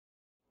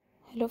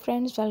Hello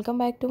friends, welcome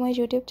back to my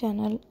YouTube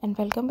channel and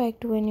welcome back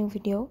to a new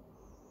video.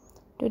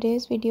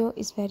 Today's video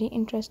is very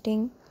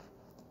interesting.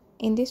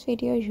 In this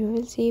video you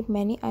will see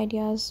many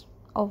ideas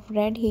of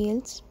red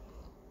heels.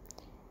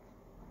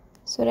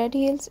 So red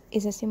heels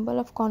is a symbol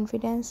of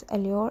confidence,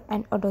 allure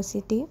and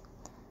audacity.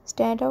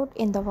 Stand out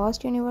in the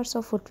vast universe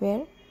of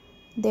footwear.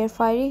 Their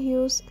fiery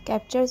hues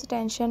captures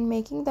attention,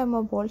 making them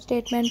a bold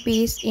statement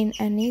piece in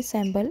any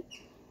ensemble.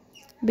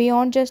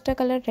 Beyond just a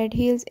color, red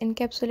heels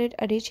encapsulate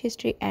a rich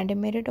history and a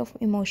myriad of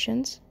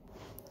emotions.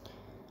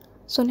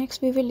 So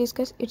next we will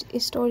discuss its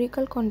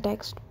historical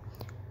context.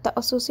 The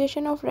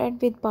association of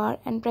red with power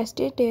and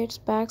prestige dates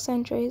back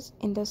centuries.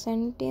 In the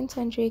 17th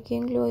century,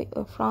 King Louis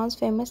of France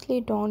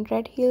famously donned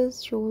red heel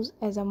shoes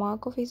as a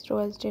mark of his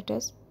royal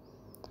status.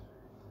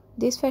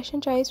 This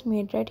fashion choice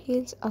made red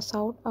heels a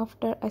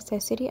sought-after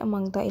accessory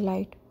among the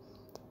elite,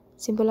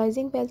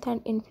 symbolizing wealth and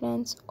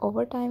influence.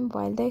 Over time,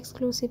 while the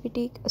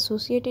exclusivity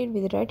associated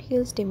with red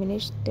heels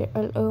diminished, their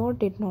allure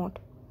did not.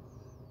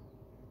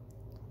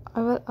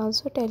 I will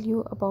also tell you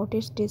about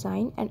its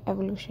design and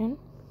evolution.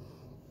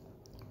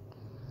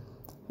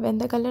 When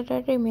the color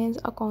red remains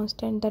a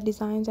constant, the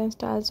designs and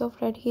styles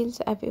of red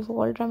heels have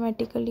evolved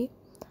dramatically,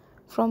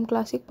 from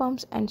classic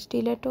pumps and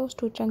stilettos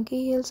to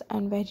chunky heels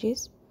and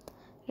wedges.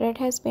 Red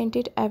has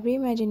painted every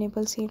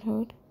imaginable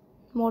silhouette.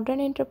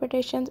 Modern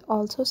interpretations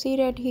also see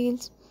red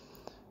heels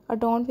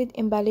adorned with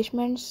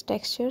embellishments,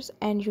 textures,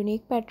 and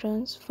unique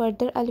patterns,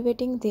 further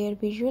elevating their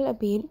visual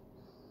appeal.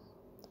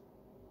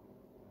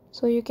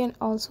 So you can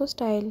also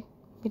style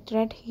with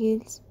red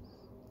heels.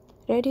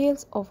 Red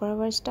heels offer a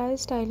versatile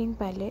styling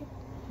palette.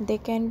 They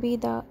can be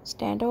the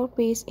standout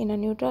piece in a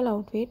neutral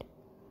outfit,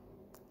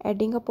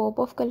 adding a pop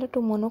of color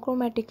to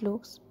monochromatic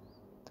looks.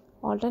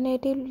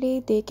 Alternatively,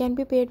 they can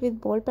be paired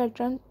with bold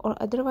patterns or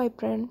other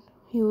vibrant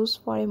hues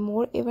for a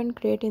more even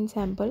great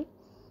ensemble.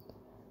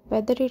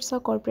 Whether it's a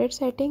corporate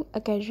setting,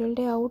 a casual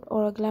day out,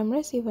 or a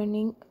glamorous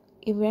evening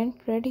event,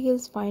 red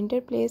heels find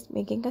their place,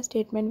 making a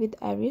statement with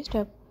every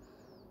step.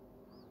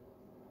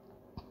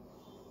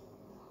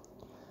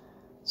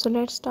 So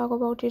let's talk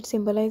about its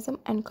symbolism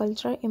and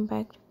cultural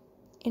impact.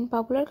 In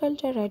popular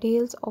culture, red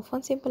heels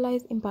often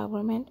symbolize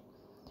empowerment,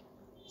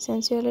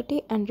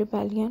 sensuality, and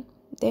rebellion.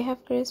 They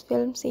have graced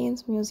film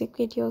scenes, music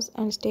videos,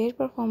 and stage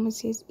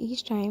performances,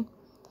 each time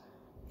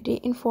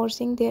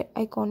reinforcing their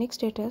iconic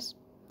status.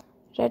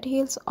 Red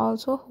heels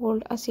also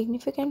hold a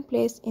significant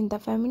place in the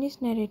feminist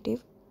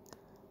narrative,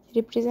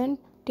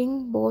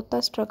 representing both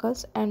the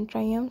struggles and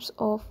triumphs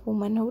of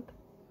womanhood.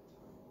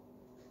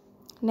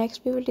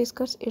 Next, we will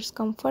discuss its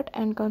comfort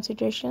and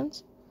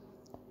considerations.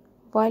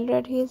 While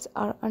red heels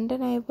are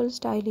undeniably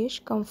stylish,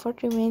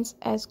 comfort remains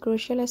as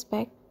crucial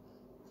aspect.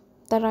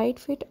 The right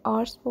fit,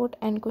 art sport,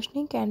 and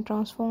cushioning can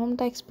transform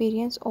the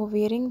experience of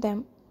wearing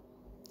them.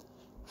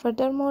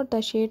 Furthermore,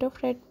 the shade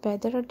of red,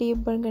 whether a deep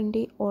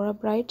burgundy or a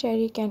bright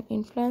cherry, can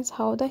influence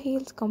how the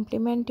heels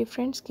complement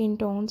different skin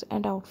tones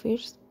and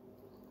outfits.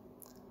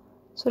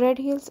 So red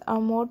heels are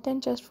more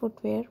than just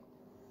footwear.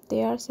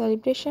 They are a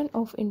celebration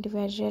of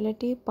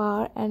individuality,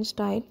 power, and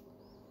style.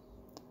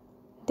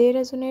 They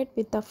resonate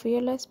with the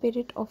fearless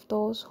spirit of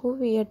those who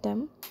wear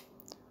them,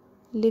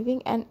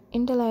 leaving an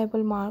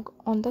indelible mark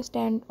on the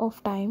sand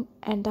of time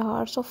and the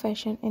hearts of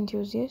fashion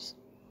enthusiasts.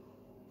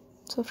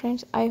 So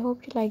friends, I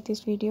hope you like this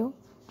video.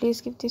 Please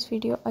give this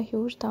video a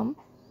huge thumb.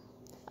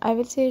 I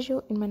will see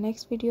you in my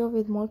next video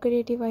with more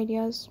creative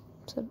ideas.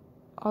 So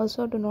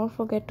also do not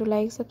forget to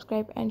like,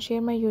 subscribe and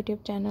share my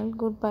YouTube channel.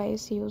 Goodbye,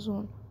 see you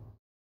soon.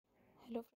 Hello.